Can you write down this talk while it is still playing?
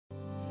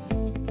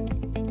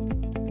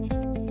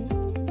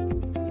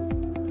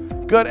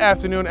Good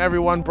afternoon,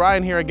 everyone.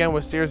 Brian here again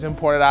with Sears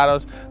Imported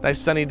Autos. Nice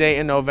sunny day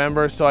in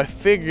November, so I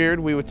figured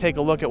we would take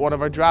a look at one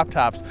of our drop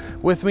tops.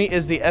 With me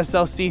is the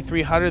SLC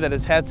 300 that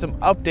has had some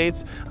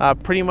updates,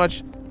 pretty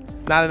much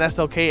not an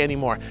SLK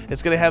anymore.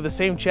 It's going to have the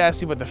same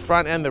chassis, but the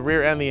front end, the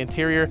rear end, the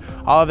interior,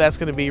 all of that's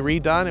going to be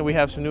redone, and we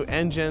have some new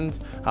engines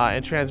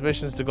and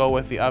transmissions to go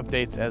with the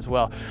updates as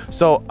well.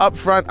 So up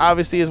front,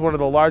 obviously, is one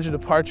of the larger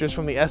departures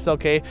from the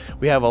SLK.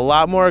 We have a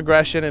lot more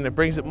aggression, and it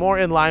brings it more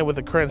in line with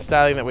the current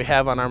styling that we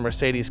have on our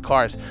Mercedes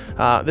cars.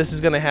 This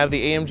is going to have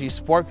the AMG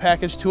Sport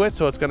package to it,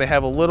 so it's going to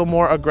have a little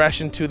more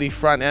aggression to the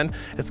front end.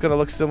 It's going to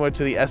look similar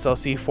to the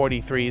SLC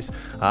 43s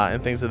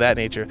and things of that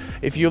nature.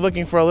 If you're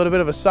looking for a little bit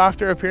of a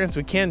softer appearance,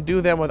 we can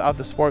do them without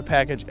the Sport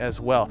package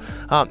as well.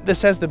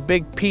 This has the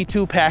big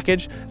P2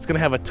 package. It's going to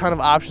have a ton of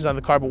options on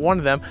the car, but one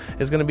of them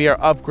is going to be our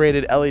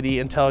upgraded LED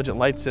intelligent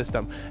light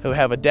system. It will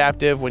have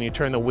adaptive when you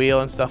turn the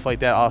wheel and stuff like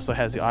that. Also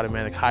has the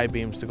automatic high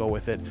beams to go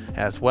with it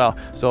as well.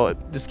 So it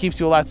just keeps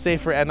you a lot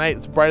safer at night.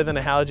 It's brighter than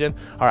a halogen.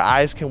 Our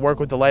eyes can work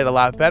with the light a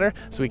lot better,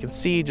 so we can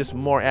see just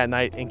more at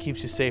night and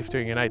keeps you safe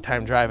during your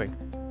nighttime driving.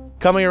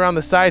 Coming around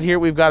the side here,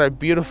 we've got our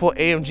beautiful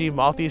AMG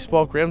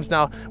multi-spoke rims.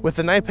 Now, with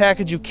the night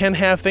package, you can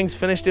have things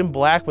finished in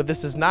black, but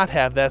this does not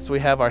have that, so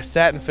we have our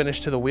satin finish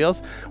to the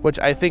wheels, which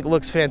I think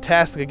looks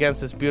fantastic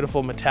against this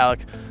beautiful metallic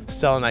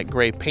selenite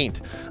gray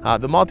paint.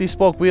 The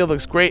multi-spoke wheel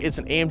looks great. It's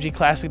an AMG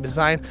classic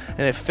design,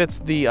 and it fits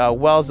the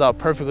wells out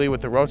perfectly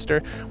with the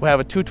Roadster. We have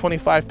a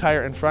 225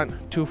 tire in front,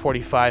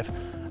 245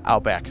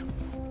 out back.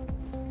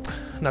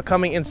 Now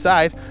coming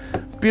inside,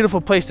 beautiful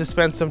place to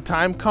spend some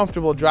time,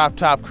 comfortable drop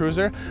top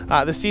cruiser.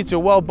 The seats are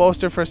well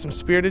bolstered for some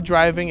spirited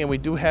driving, and we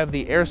do have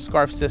the air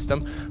scarf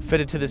system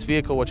fitted to this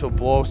vehicle, which will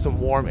blow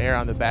some warm air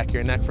on the back of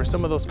your neck for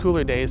some of those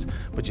cooler days,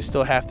 but you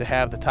still have to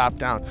have the top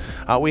down.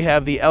 We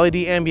have the LED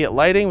ambient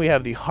lighting, we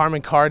have the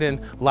Harman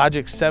Kardon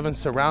Logic 7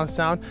 surround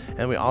sound,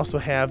 and we also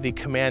have the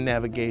command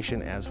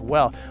navigation as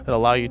well that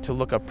allow you to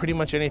look up pretty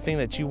much anything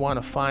that you want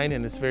to find,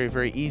 and it's very,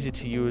 very easy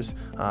to use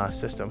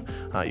system.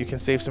 You can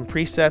save some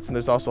presets, and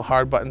there's also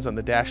hard buttons on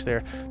the dash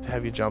there to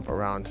have you jump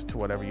around to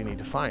whatever you need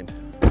to find.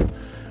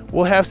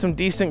 We'll have some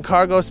decent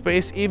cargo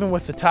space even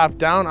with the top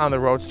down on the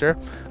Roadster.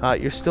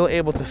 You're still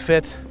able to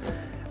fit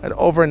an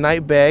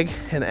overnight bag,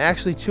 and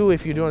actually too,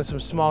 if you're doing some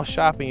small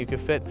shopping, you can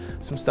fit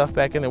some stuff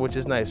back in there, which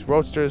is nice.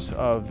 Roadsters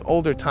of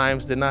older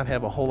times did not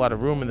have a whole lot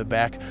of room in the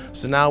back,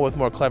 so now with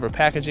more clever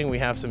packaging, we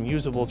have some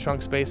usable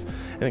trunk space,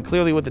 and then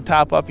clearly with the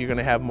top up, you're going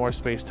to have more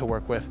space to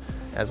work with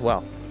as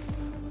well.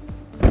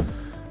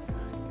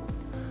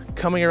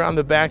 Coming around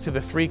the back to the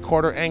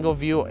 3/4 angle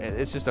view,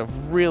 it's just a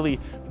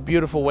really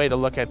beautiful way to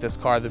look at this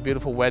car, the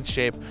beautiful wedge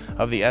shape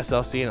of the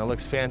SLC, and it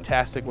looks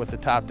fantastic with the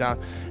top down,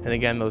 and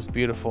again, those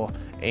beautiful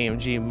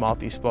AMG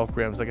multi-spoke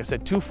rims. Like I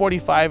said,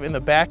 245 in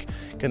the back,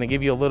 gonna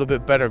give you a little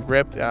bit better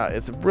grip.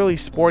 It's a really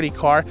sporty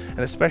car, and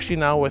especially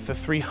now with the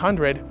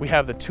 300, we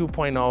have the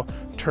 2.0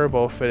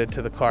 turbo fitted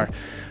to the car.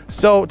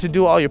 So to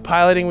do all your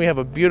piloting, we have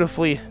a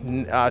beautifully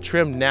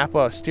trimmed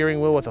Napa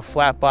steering wheel with a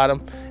flat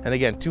bottom, and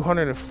again,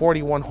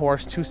 241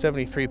 horse,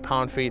 273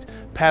 pound-feet,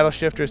 paddle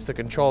shifters to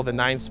control the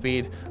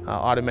 9-speed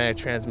automatic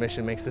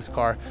transmission. Makes this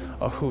car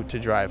a hoot to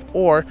drive.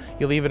 Or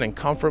you leave it in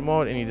comfort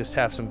mode and you just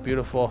have some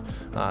beautiful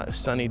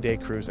sunny day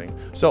cruising.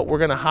 So we're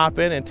gonna hop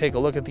in and take a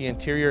look at the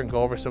interior and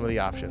go over some of the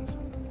options.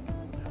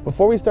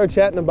 Before we start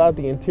chatting about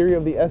the interior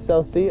of the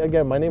SLC,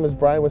 again, my name is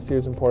Brian with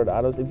Sears Imported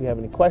Autos. If you have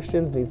any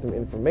questions, need some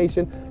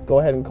information, go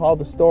ahead and call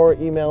the store,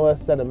 email us,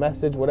 send a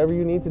message, whatever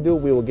you need to do,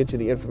 we will get you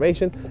the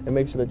information and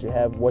make sure that you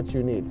have what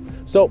you need.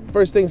 So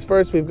first things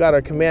first, we've got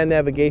our command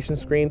navigation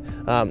screen.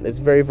 It's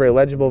very, very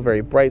legible,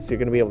 very bright, so you're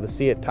gonna be able to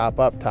see it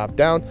top up, top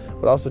down,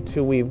 but also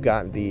too, we've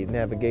got the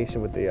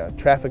navigation with the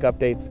traffic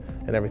updates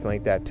and everything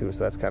like that too,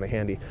 so that's kind of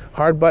handy.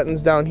 Hard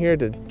buttons down here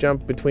to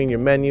jump between your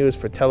menus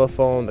for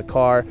telephone, the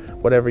car,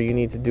 whatever you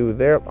need to do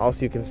there.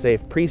 Also, you can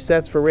save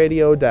presets for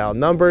radio, dial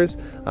numbers,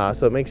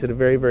 so it makes it a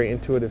very, very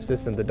intuitive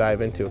system to dive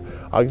into.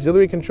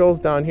 Auxiliary controls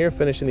down here,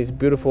 finishing these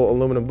beautiful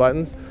aluminum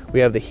buttons. We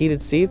have the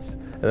heated seats,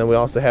 and then we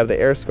also have the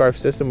air scarf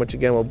system, which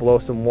again will blow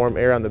some warm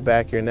air on the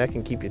back of your neck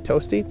and keep you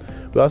toasty.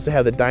 We also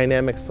have the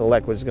dynamic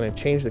select, which is going to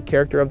change the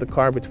character of the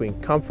car between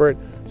comfort,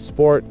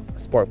 sport,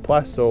 sport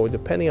plus, so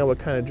depending on what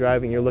kind of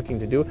driving you're looking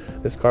to do,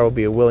 this car will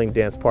be a willing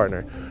dance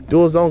partner.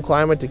 Dual zone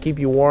climate to keep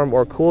you warm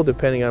or cool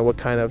depending on what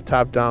kind of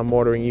top down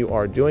motoring you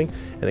are doing.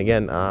 And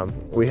again,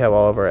 we have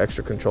all of our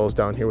extra controls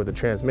down here with the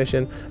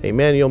transmission, a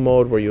manual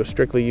mode where you'll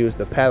strictly use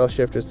the paddle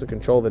shifters to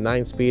control the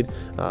 9-speed,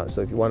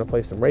 so if you want to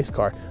play some race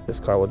car, this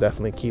car will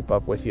definitely keep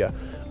up with you.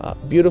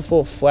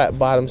 Beautiful flat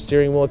bottom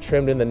steering wheel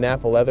trimmed in the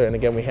Napa leather, and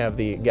again we have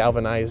the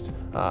galvanized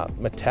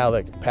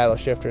metallic paddle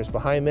shifters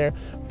behind there.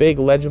 Big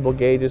legible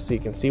gauges so you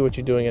can see what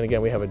you're doing, and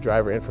again we have a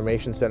driver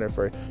information center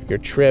for your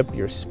trip,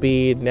 your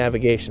speed,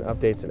 navigation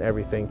updates, and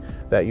everything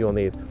that you'll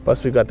need.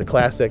 Plus we've got the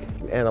classic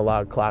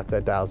analog clock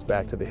that dials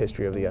back to the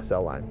history of the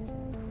SL line.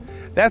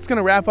 that's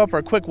gonna wrap up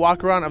our quick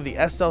walk around of the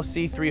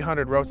SLC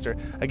 300 Roadster.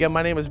 Again,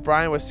 my name is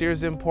Brian with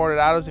Sears Imported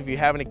Autos. If you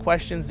have any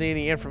questions, need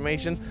any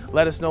information,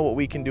 let us know what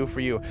we can do for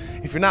you.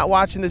 If you're not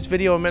watching this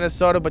video in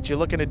Minnesota, but you're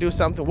looking to do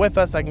something with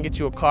us, I can get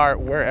you a car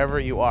wherever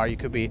you are. You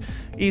could be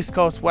East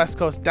Coast, West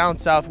Coast, down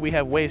south. We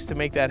have ways to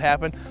make that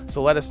happen,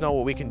 so let us know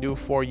what we can do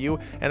for you.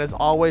 And as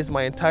always,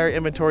 my entire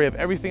inventory of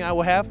everything I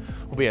will have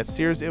will be at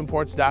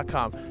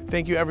SearsImports.com.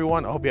 Thank you,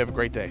 everyone. I hope you have a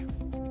great day.